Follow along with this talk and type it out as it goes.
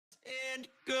Hey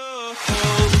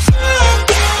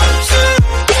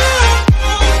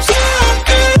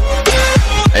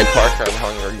Parker, I'm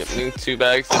hungry. Get me 2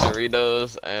 bags of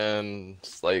Doritos and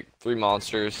like 3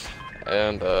 monsters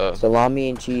and salami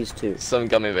and cheese too. some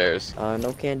gummy bears.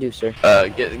 No can do, sir.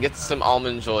 Get some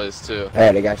almond joys too.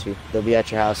 Alright, I got you. They'll be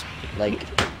at your house like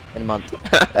in a month.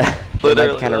 They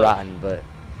might be kind of rotten, but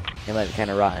they might be kind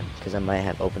of rotten because I might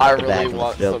have opened up the bag and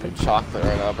left it open. I really want some chocolate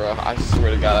right now, bro. I swear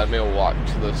to God, I may walk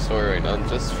to the store right now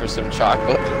just for some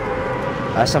chocolate.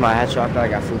 Last time I had chocolate, I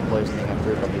got food poisoning. I'm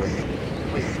pretty up here.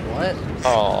 Wait, what?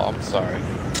 Oh, I'm sorry.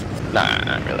 Nah,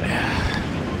 not really.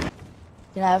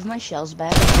 Can I have my shells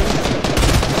back?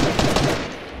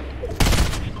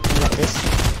 Like this.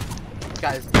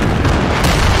 Guys.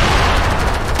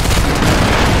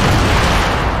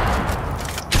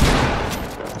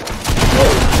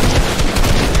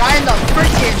 Guy in the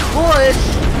freaking bush!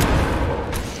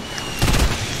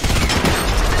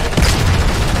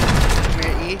 Come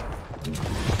here, E.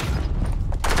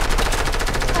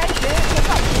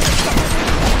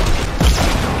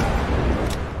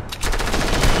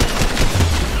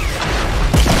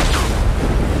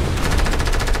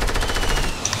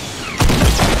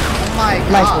 Oh my God.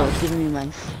 Michael,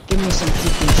 give me some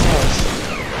freaking shells.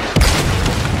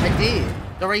 I did.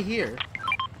 They're right here.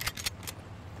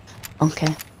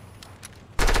 Okay.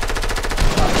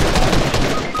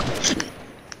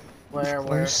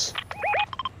 Where?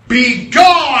 Be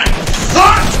gone,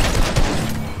 son!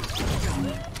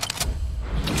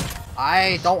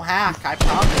 I don't hack, I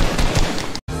promise.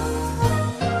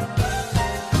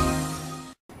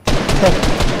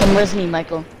 Come with me,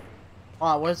 Michael.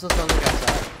 Wow, where's this other guy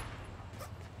at?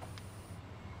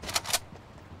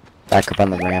 Back up on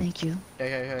the ramp. Thank you.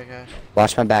 Okay.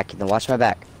 Watch my back, Ethan. Watch my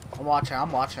back. I'm watching.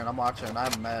 I'm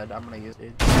mad. I'm gonna use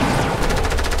it.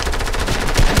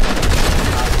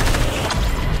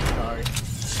 Sorry.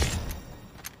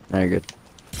 No, you're good.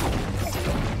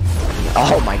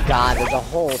 Oh my God, there's a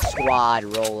whole squad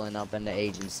rolling up in the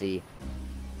agency.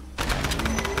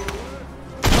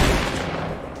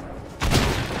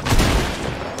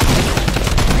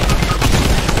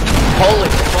 Holy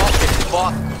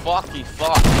fucking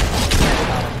fuck.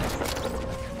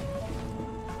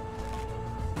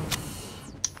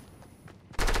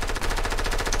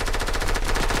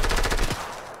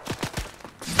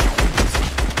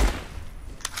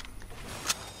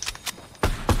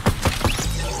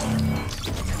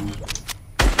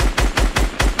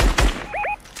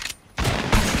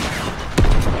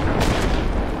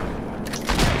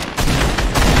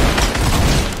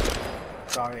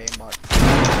 Sorry, aimbot.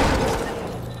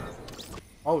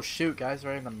 Oh shoot, guys,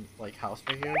 right in the like house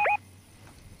right here.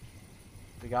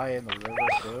 The guy in the river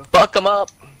too. Fuck him up.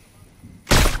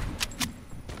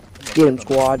 Get him,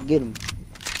 squad. Get him.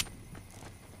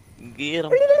 Get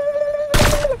him.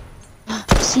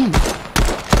 See him.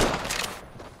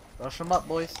 Rush him up,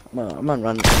 boys. I'm gonna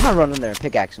run in there and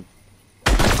pickaxe him.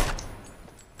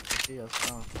 See us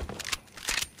now.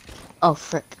 Oh,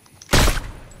 frick.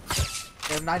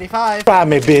 Give him 95. Buy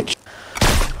me, bitch.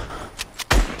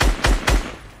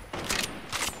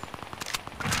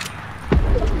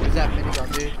 Use that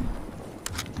minigun, dude.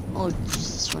 Oh,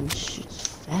 this one shoots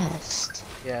fast.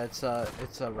 Yeah, it's a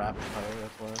rapid fire.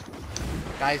 That's what.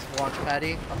 Guys, launch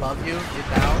paddy above you. Get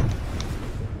down.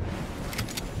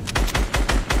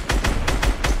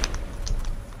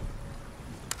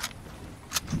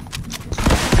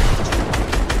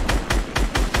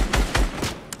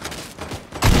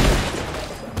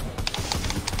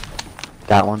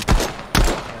 Got one. Yeah.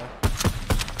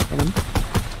 Hit him.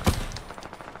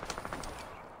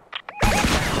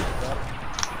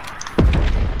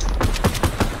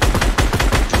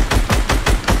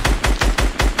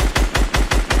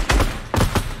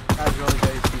 Guys, really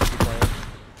good PC player.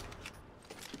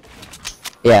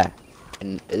 Yeah.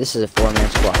 And this is a 4-man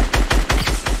squad.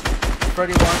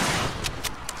 31.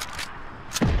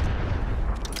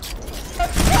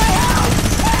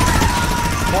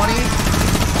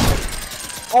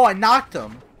 Oh, I knocked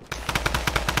him.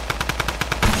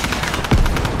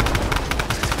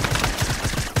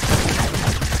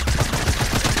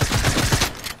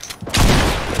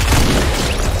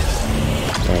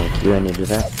 Thank you, I need to do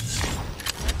that.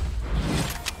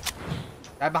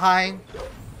 Guy behind.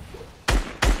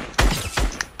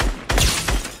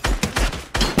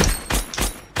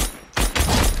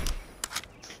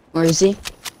 Where is he?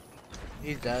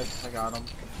 He's dead. I got him.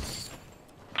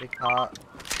 Big pot.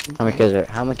 How many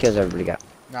kills everybody got?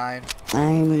 9.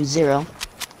 I'm 0.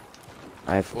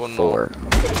 I have One 4.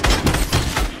 Need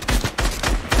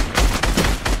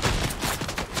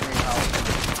help.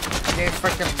 I need a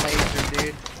freaking laser,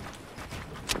 dude.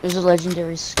 There's a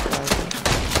legendary scar.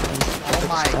 Oh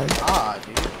my god,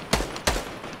 dude.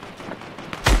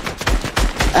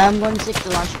 I'm going to take the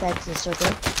launch pad to the circle.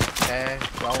 Okay,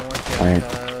 y'all want to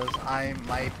because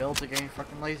my builds are getting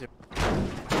fucking laser.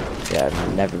 Yeah,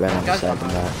 I've never been on the side of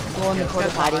that. Go in the This porta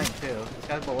guy's potty. behind too. This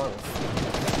guy's below.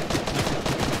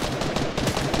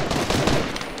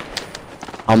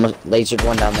 Almost lasered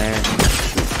one down there.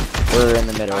 We're in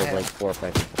the middle of like 4 or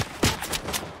 5 people.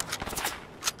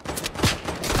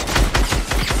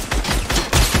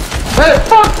 Hey,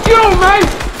 fuck you, mate!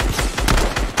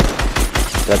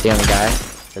 Is that the only guy?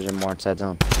 There's more inside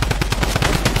zone.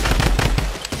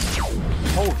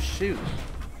 Oh shoot.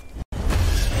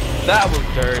 That was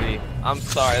dirty. I'm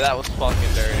sorry, that was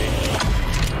fucking dirty.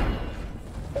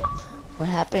 What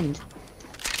happened?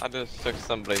 I just took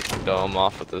somebody's dome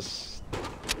off with this.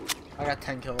 I got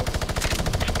 10 kills.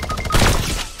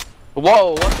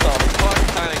 Whoa, what the fuck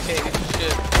kind of case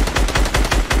shit?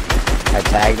 I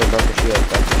tagged her, broke her shield,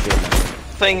 broke her shield.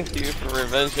 Thank you for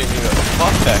revenging me.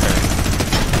 Fuck that hurt.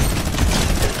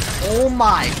 Oh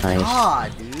my Nice.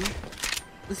 god, dude.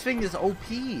 This thing is OP.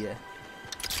 If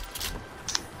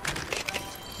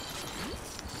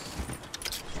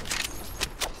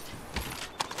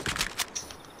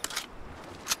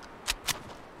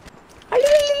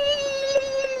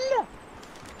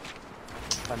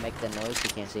I make that noise, you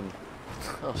can't see me.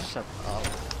 Oh, shut up.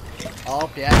 Oh,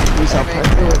 yeah. These are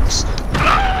perfect.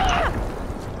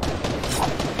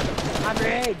 I'm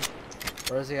bridge!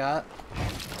 Where is he at?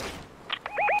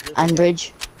 On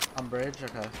bridge. On bridge?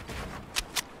 Okay.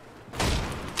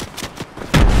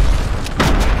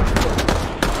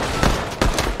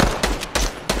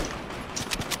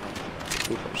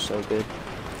 People are so good.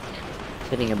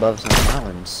 Sitting above some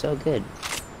mountains, so good.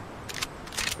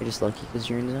 You're just lucky because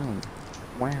you're in zone.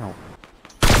 Wow.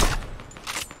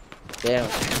 Yeah.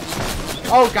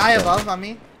 Oh, guy above on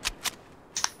me.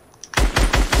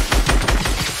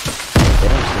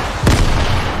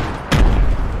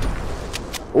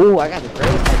 Ooh, I got the great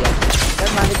idea.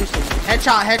 Never mind, do some.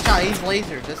 Headshot, headshot. He's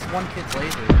laser. This one kid's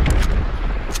laser.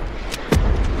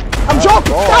 I'm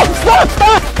joking! Stop! Stop!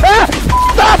 Stop!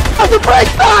 Stop! Stop the break!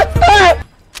 Stop! Stop!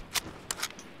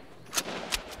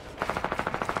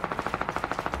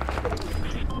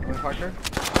 Wait, Parker.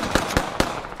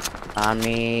 On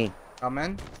me. Come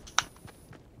in.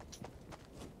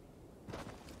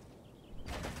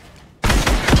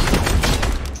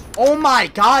 Oh my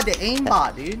god, the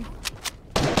aimbot, dude.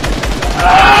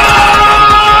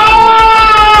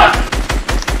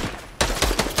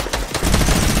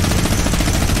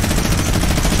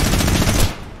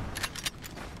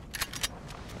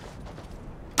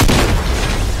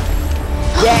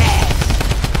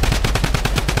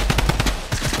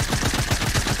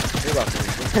 You're welcome.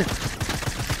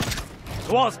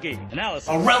 Kowalski, analysis.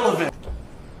 Irrelevant.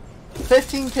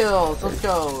 15 kills. Let's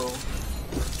go.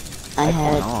 I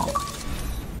had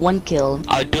 1 kill.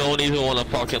 I don't even want to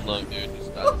fucking look, dude.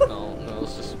 Just, no,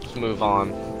 let's just move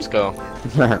on. Let's go.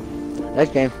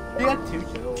 Next game. You got 2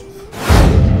 kills.